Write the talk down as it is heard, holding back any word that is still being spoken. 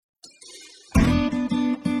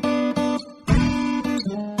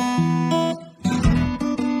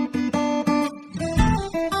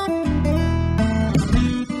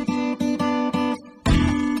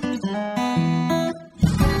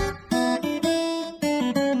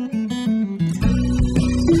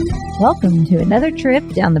Welcome to another trip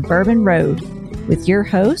down the Bourbon Road with your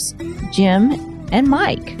hosts, Jim and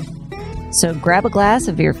Mike. So grab a glass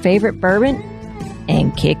of your favorite bourbon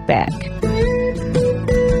and kick back.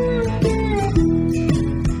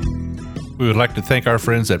 We would like to thank our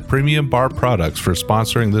friends at Premium Bar Products for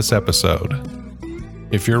sponsoring this episode.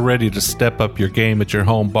 If you're ready to step up your game at your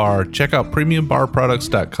home bar, check out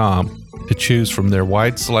PremiumBarProducts.com to choose from their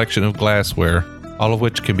wide selection of glassware, all of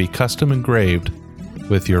which can be custom engraved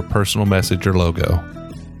with your personal message or logo.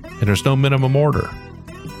 And there's no minimum order.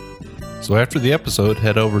 So after the episode,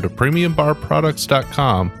 head over to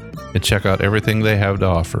PremiumBarProducts.com and check out everything they have to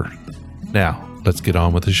offer. Now, let's get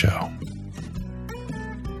on with the show.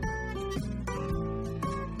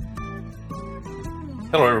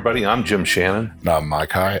 Hello, everybody. I'm Jim Shannon. And I'm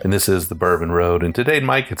Mike Hyatt. And this is the Bourbon Road. And today,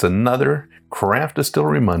 Mike, it's another Craft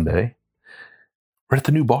Distillery Monday. We're at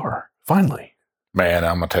the new bar, finally. Man,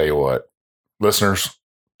 I'm going to tell you what. Listeners,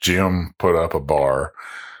 Jim put up a bar.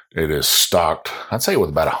 It is stocked, I'd say, with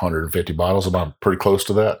about 150 bottles, about pretty close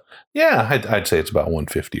to that. Yeah, I'd say it's about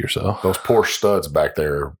 150 or so. Those poor studs back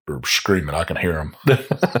there are screaming. I can hear them.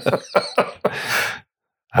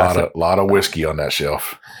 A lot of whiskey on that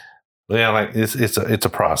shelf. Yeah, like it's a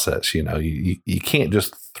process, you know. You can't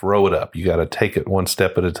just throw it up. You got to take it one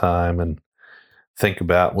step at a time and think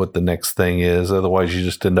about what the next thing is. Otherwise, you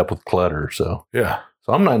just end up with clutter. So yeah.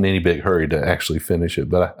 So I'm not in any big hurry to actually finish it,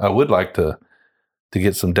 but I would like to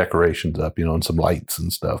get some decorations up, you know, and some lights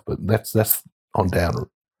and stuff. But that's on down the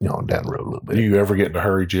road a little bit. Do you ever get in a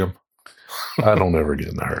hurry, Jim? I don't ever get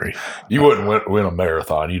in a hurry. You wouldn't win a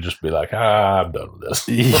marathon. You'd just be like, I'm done with this.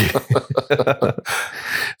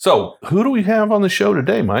 So who do we have on the show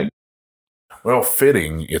today, Mike? Well,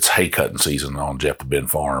 fitting, it's hay cutting season on Jeff the Ben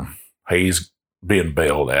farm. Hay's being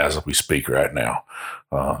baled as we speak right now.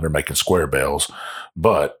 They're making square bales.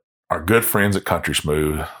 But our good friends at Country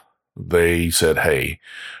Smooth, they said, hey,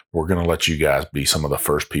 we're going to let you guys be some of the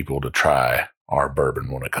first people to try our bourbon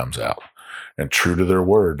when it comes out. And true to their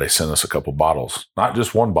word, they sent us a couple bottles. Not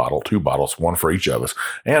just one bottle, two bottles, one for each of us.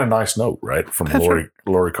 And a nice note, right? From Lori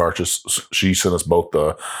Karchis. She sent us both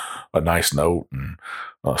a nice note and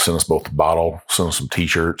sent us both a bottle, sent us some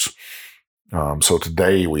T-shirts. So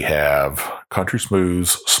today we have Country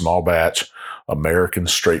Smooth's small batch American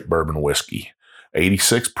straight bourbon whiskey.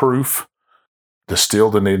 86 proof,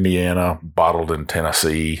 distilled in Indiana, bottled in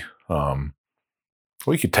Tennessee.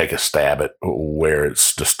 We could take a stab at where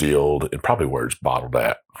it's distilled and probably where it's bottled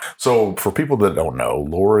at. So for people that don't know,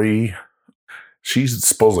 Lori, she's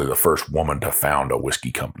supposedly the first woman to found a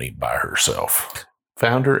whiskey company by herself.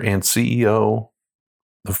 Founder and CEO,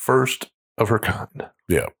 the first of her kind.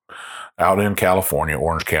 Yeah. Out in California,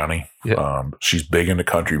 Orange County. Yeah. She's big into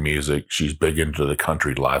country music. She's big into the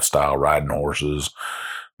country lifestyle, riding horses.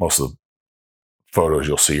 Most of the photos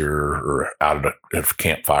you'll see her are out at a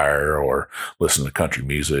campfire or listening to country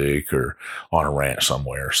music or on a ranch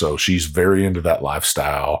somewhere. So she's very into that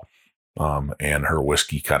lifestyle, and her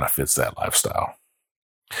whiskey kind of fits that lifestyle.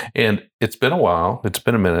 And it's been a while. It's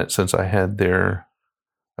been a minute since I had their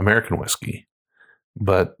American whiskey,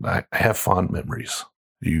 but I have fond memories.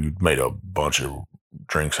 You made a bunch of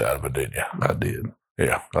drinks out of it, didn't you? I did.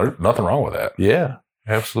 Yeah. There's nothing wrong with that. Yeah,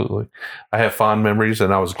 absolutely. I have fond memories,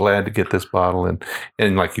 and I was glad to get this bottle.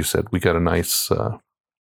 And like you said, we got a nice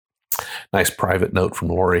private note from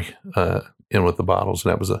Lori in with the bottles,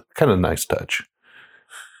 and that was a kind of nice touch.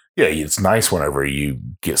 Yeah, it's nice whenever you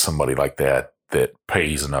get somebody like that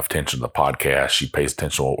pays enough attention to the podcast. She pays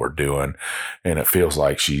attention to what we're doing, and it feels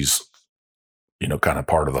like she's, you know, kind of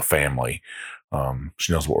part of the family.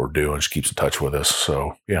 She knows what we're doing. She keeps in touch with us.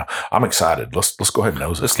 So yeah, I'm excited. Let's go ahead and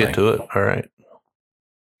nose this thing. Let's get to it. All right.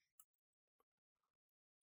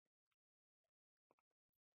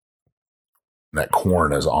 That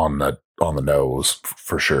corn is on the nose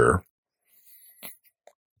for sure.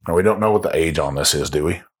 Now, we don't know what the age on this is, do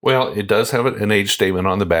we? Well, it does have an age statement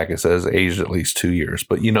on the back. It says aged at least 2 years.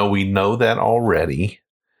 But, you know, we know that already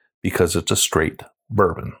because it's a straight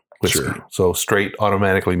bourbon whiskey. Sure. So straight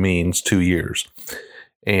automatically means 2 years.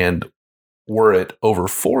 And were it over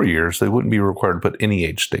 4 years, they wouldn't be required to put any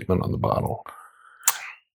age statement on the bottle.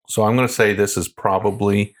 So I'm going to say this is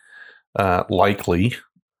probably likely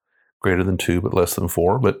greater than 2, but less than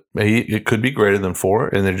 4. But maybe it could be greater than 4,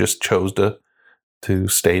 and they just chose to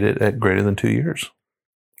state it at greater than 2 years.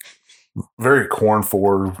 Very corn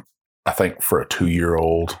forward, I think, for a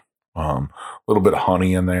 2-year-old. A little bit of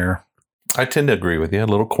honey in there. I tend to agree with you. A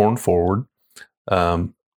little corn forward,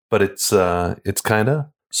 but it's kind of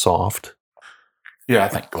soft. Yeah, I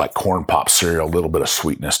think like corn pop cereal, a little bit of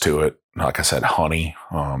sweetness to it. Like I said, honey.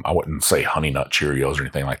 I wouldn't say Honey Nut Cheerios or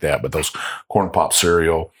anything like that, but those corn pop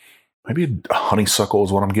cereal, Maybe honeysuckle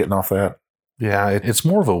is what I'm getting off that. Yeah, it's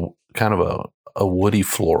more of a kind of a woody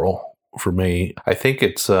floral for me. I think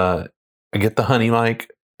it's I get the honey,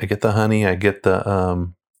 Mike. I get the honey. I get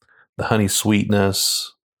the honey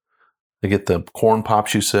sweetness. I get the corn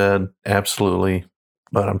pops you said, absolutely.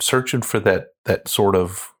 But I'm searching for that sort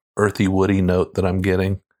of earthy, woody note that I'm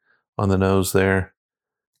getting on the nose there.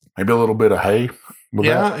 Maybe a little bit of hay.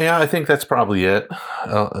 Yeah, I think that's probably it.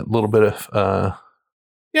 A little bit of a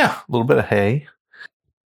little bit of hay.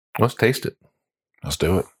 Let's taste it. Let's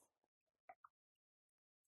do it.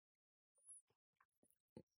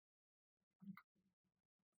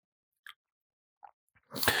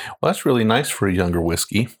 Well, that's really nice for a younger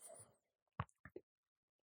whiskey.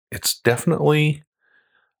 It's definitely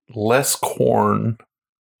less corn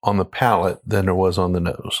on the palate than there was on the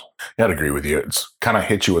nose. Yeah, I'd agree with you. It's kind of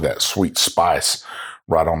hit you with that sweet spice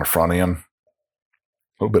right on the front end. A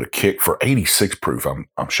little bit of kick for 86 proof. I'm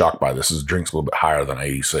shocked by this. This drink's a little bit higher than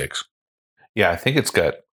 86. Yeah, I think it's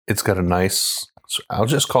got a nice. I'll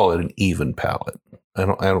just call it an even palate. I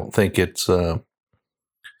don't think it's not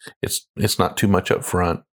too much up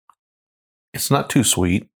front. It's not too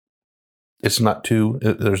sweet. It's not too.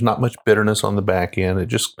 There's not much bitterness on the back end.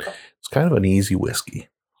 It's kind of an easy whiskey.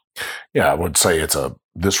 Yeah, I would say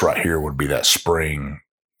this right here would be that spring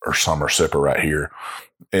or summer sipper right here.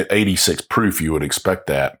 At 86 proof, you would expect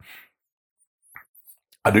that.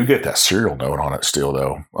 I do get that cereal note on it still,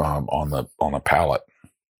 though, on the palate. A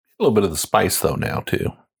little bit of the spice, though, now,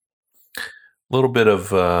 too. A little bit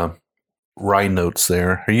of rye notes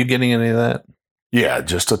there. Are you getting any of that? Yeah,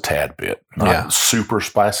 just a tad bit. Not super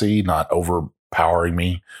spicy, not overpowering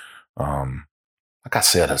me. Like I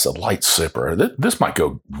said, it's a light sipper. This might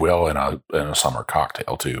go well in a summer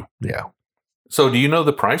cocktail, too. Yeah. So do you know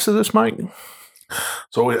the price of this, Mike?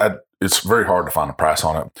 So it's very hard to find a price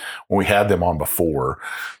on it. When we had them on before,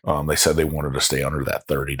 they said they wanted to stay under that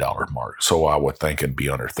 $30 mark. So I would think it'd be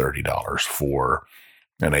under $30 for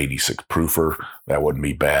an 86 proofer. That wouldn't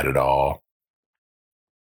be bad at all.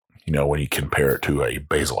 You know, when you compare it to a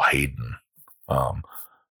Basil Hayden,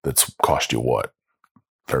 that's cost you what?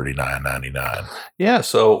 $39.99. Yeah.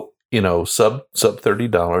 So, sub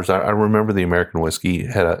 $30. I remember the American whiskey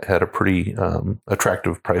had a pretty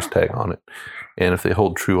attractive price tag on it. And if they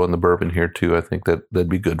hold true on the bourbon here too, I think that'd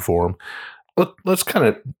be good for them. But let's kind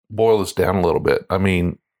of boil this down a little bit. I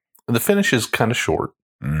mean, the finish is kind of short.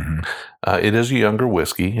 Mm-hmm. It is a younger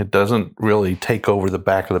whiskey. It doesn't really take over the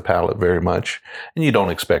back of the palate very much, and you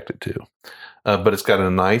don't expect it to. But it's got a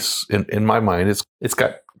nice, in my mind, it's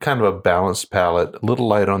got kind of a balanced palate, a little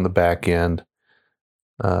light on the back end,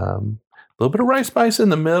 a little bit of rice spice in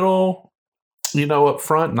the middle, up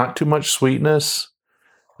front, not too much sweetness.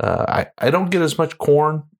 I don't get as much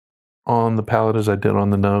corn on the palate as I did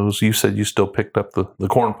on the nose. You said you still picked up the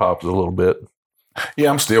corn pops a little bit.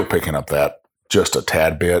 Yeah, I'm still picking up that just a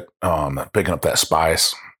tad bit, picking up that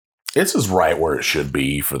spice. This is right where it should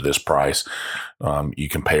be for this price. You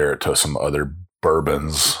compare it to some other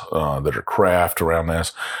bourbons that are craft around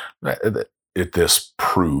this. At this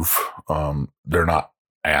proof, they're not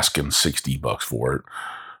asking $60 for it.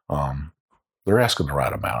 They're asking the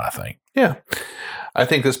right amount, I think. Yeah. I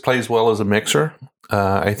think this plays well as a mixer.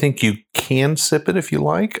 I think you can sip it if you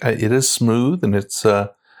like. It is smooth, and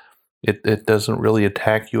it doesn't really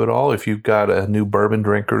attack you at all. If you've got a new bourbon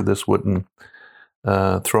drinker, this wouldn't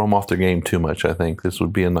throw them off their game too much, I think. This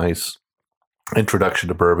would be a nice introduction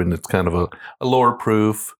to bourbon. It's kind of a lower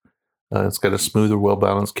proof. It's got a smoother,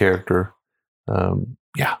 well-balanced character.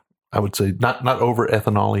 I would say not over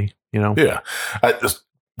ethanol-y, Yeah. It's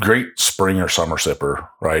great spring or summer sipper,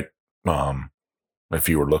 right? If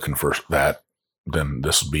you were looking for that, then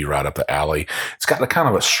this would be right up the alley. It's got a kind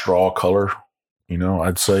of a straw color,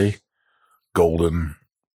 I'd say. Golden.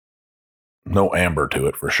 No amber to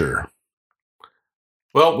it for sure.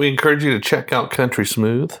 Well, we encourage you to check out Country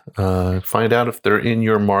Smooth. Find out if they're in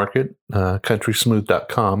your market.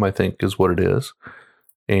 Countrysmooth.com, I think, is what it is.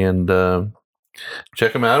 And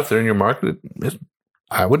check them out if they're in your market.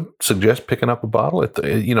 I would suggest picking up a bottle at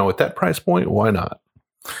that price point. Why not?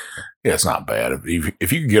 Yeah, it's not bad.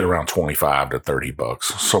 If you can get around $25 to $30,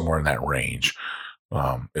 somewhere in that range,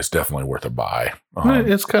 it's definitely worth a buy.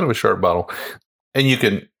 It's kind of a sharp bottle. And you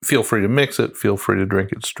can feel free to mix it, feel free to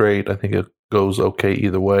drink it straight. I think it goes okay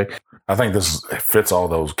either way. I think this fits all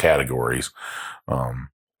those categories. And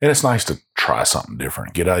it's nice to try something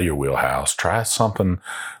different. Get out of your wheelhouse. Try something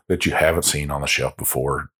that you haven't seen on the shelf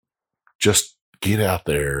before. Just get out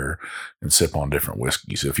there and sip on different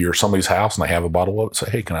whiskeys. If you're at somebody's house and they have a bottle of it, say,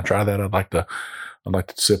 hey, can I try that? I'd like to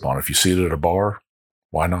sip on it. If you see it at a bar,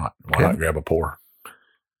 why not? Why not grab a pour?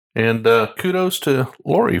 And kudos to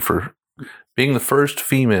Lori for being the first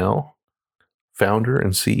female founder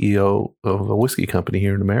and CEO of a whiskey company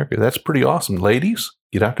here in America. That's pretty awesome. Ladies,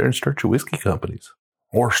 get out there and start your whiskey companies.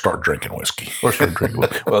 Or start drinking whiskey.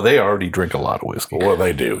 Well, they already drink a lot of whiskey. Well,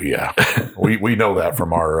 they do, yeah. we know that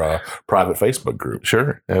from our private Facebook group.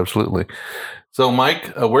 Sure, absolutely. So,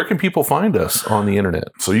 Mike, where can people find us on the internet?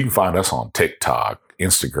 So you can find us on TikTok,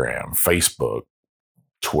 Instagram, Facebook,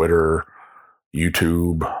 Twitter,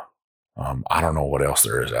 YouTube. I don't know what else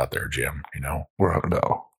there is out there, Jim. You know,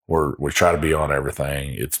 we try to be on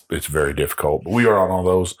everything. It's very difficult, but we are on all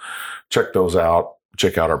those. Check those out.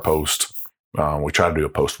 Check out our posts. We try to do a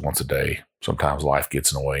post once a day. Sometimes life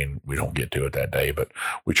gets in the way and we don't get to it that day, but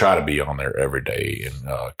we try to be on there every day and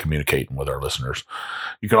communicating with our listeners.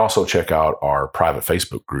 You can also check out our private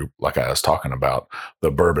Facebook group, like I was talking about,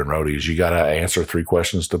 the Bourbon Roadies. You got to answer 3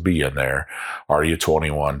 questions to be in there. Are you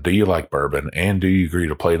 21? Do you like bourbon? And do you agree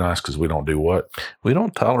to play nice? Because we don't do what? We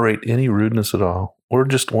don't tolerate any rudeness at all. We're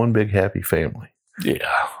just one big happy family. Yeah.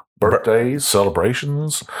 Birthdays,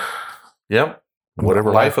 celebrations. Yep.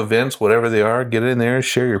 Whatever life events, whatever they are, get in there,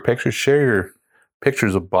 share your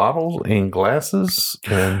pictures of bottles and glasses,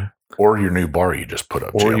 or your new bar you just put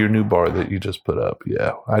up. Or Jim. Your new bar that you just put up.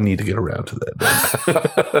 Yeah, I need to get around to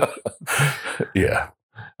that. Yeah.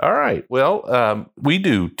 All right. Well, we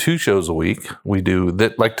do 2 shows a week. We do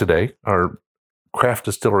that, like today, our Craft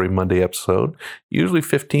Distillery Monday episode, usually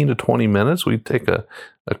 15 to 20 minutes. We take a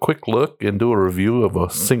quick look and do a review of a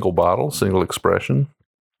single bottle, single expression.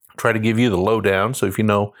 Try to give you the lowdown, so you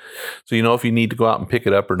know if you need to go out and pick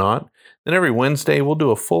it up or not. Then every Wednesday we'll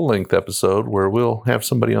do a full length episode where we'll have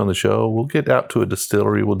somebody on the show. We'll get out to a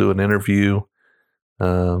distillery. We'll do an interview.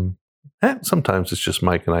 Sometimes it's just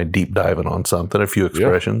Mike and I deep diving on something, a few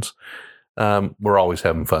expressions. Yep. We're always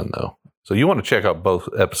having fun though, so you want to check out both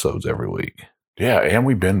episodes every week. Yeah, and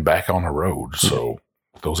we've been back on the road, so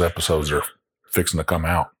those episodes are fixing to come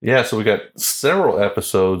out. Yeah, so we got several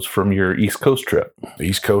episodes from your East Coast trip. The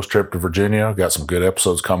East Coast trip to Virginia. Got some good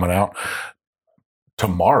episodes coming out.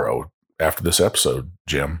 Tomorrow, after this episode,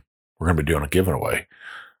 Jim, we're going to be doing a giveaway.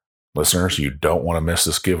 Listeners, you don't want to miss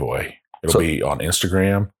this giveaway. It'll be on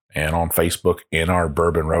Instagram and on Facebook in our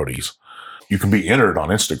Bourbon Roadies. You can be entered on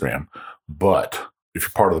Instagram, but if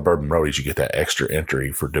you're part of the Bourbon Roadies, you get that extra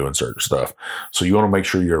entry for doing certain stuff. So you want to make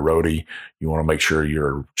sure you're a roadie. You want to make sure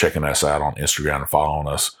you're checking us out on Instagram and following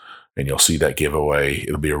us, and you'll see that giveaway.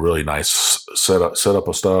 It'll be a really nice setup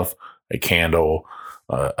of stuff, a candle,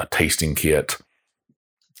 a tasting kit,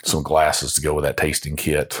 some glasses to go with that tasting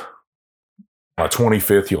kit. On the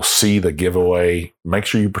 25th, you'll see the giveaway. Make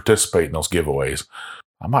sure you participate in those giveaways.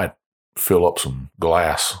 I might fill up some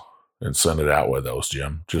glass and send it out with those,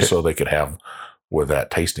 Jim, just so they could have with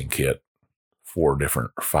that tasting kit 5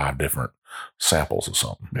 different samples of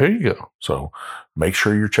something. There you go. So make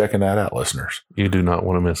sure you're checking that out, listeners. You do not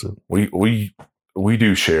want to miss it. We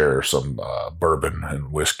do share some bourbon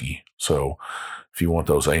and whiskey. So if you want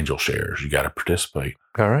those angel shares, you got to participate.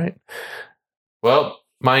 All right. Well,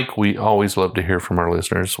 Mike, we always love to hear from our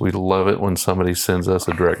listeners. We love it when somebody sends us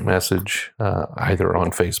a direct message, either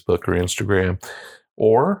on Facebook or Instagram,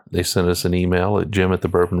 or they send us an email at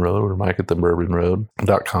jim@thebourbonroad or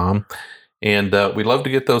mike@thebourbonroad.com. And we love to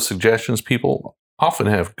get those suggestions. People often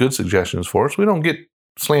have good suggestions for us. We don't get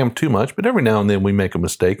slammed too much, but every now and then we make a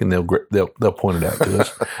mistake and they'll point it out to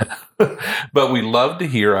us. But we love to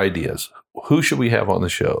hear ideas. Who should we have on the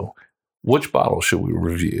show? Which bottle should we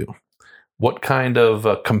review? What kind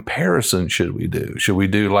of comparison should we do? Should we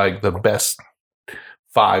do like the best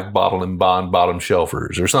 5 bottle and bond bottom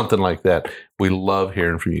shelfers or something like that? We love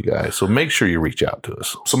hearing from you guys. So make sure you reach out to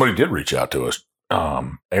us. Somebody did reach out to us.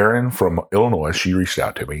 Erin from Illinois, she reached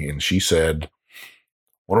out to me and she said,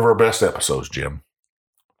 one of our best episodes, Jim,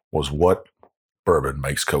 was what bourbon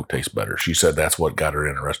makes Coke taste better. She said that's what got her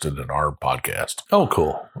interested in our podcast. Oh,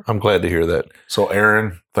 cool. I'm glad to hear that. So,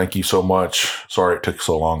 Erin, thank you so much. Sorry it took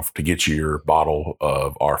so long to get you your bottle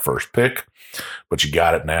of our first pick, but you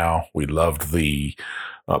got it now. We loved the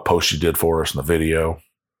post you did for us in the video.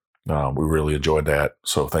 We really enjoyed that.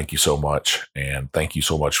 So thank you so much. And thank you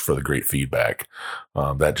so much for the great feedback.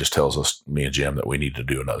 That just tells us, me and Jim, that we need to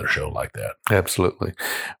do another show like that. Absolutely.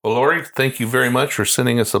 Well, Lori, thank you very much for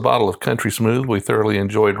sending us a bottle of Country Smooth. We thoroughly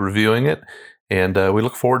enjoyed reviewing it. And we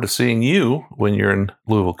look forward to seeing you when you're in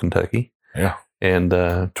Louisville, Kentucky. Yeah. And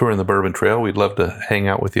touring the Bourbon Trail. We'd love to hang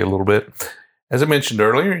out with you a little bit. As I mentioned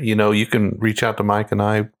earlier, you can reach out to Mike and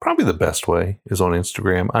I. Probably the best way is on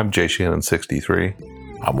Instagram. I'm JShannon63.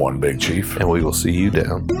 I'm One Big Chief. And we will see you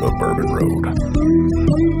down the Bourbon Road.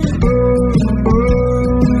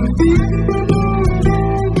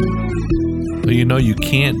 But you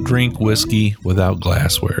can't drink whiskey without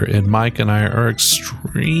glassware. And Mike and I are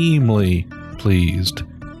extremely pleased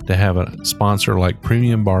to have a sponsor like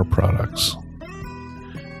Premium Bar Products.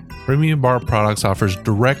 Premium Bar Products offers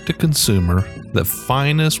direct-to-consumer the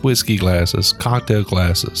finest whiskey glasses, cocktail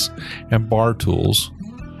glasses, and bar tools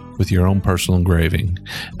with your own personal engraving.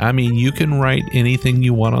 I mean, you can write anything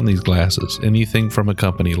you want on these glasses, anything from a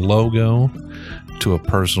company logo to a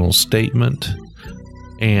personal statement,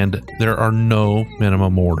 and there are no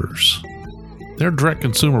minimum orders. Their direct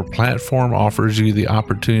consumer platform offers you the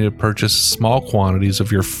opportunity to purchase small quantities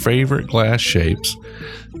of your favorite glass shapes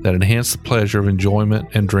that enhance the pleasure of enjoyment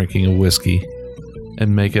and drinking of whiskey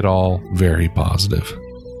and make it all very positive.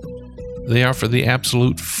 They offer the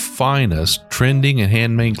absolute finest trending and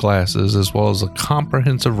handmade glasses, as well as a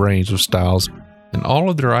comprehensive range of styles, and all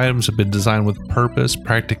of their items have been designed with purpose,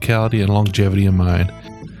 practicality, and longevity in mind.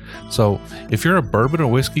 So if you're a bourbon or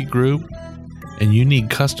whiskey group and you need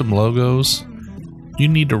custom logos, you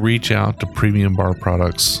need to reach out to Premium Bar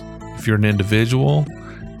Products. If you're an individual,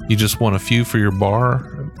 you just want a few for your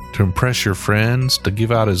bar, to impress your friends, to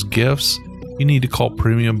give out as gifts, you need to call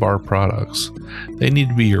Premium Bar Products. They need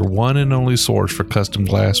to be your one and only source for custom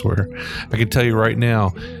glassware. I can tell you right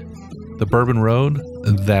now, the Bourbon Road,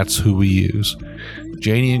 that's who we use.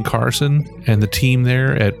 Janie and Carson and the team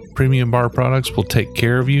there at Premium Bar Products will take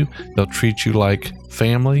care of you. They'll treat you like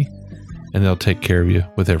family, and they'll take care of you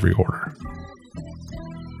with every order.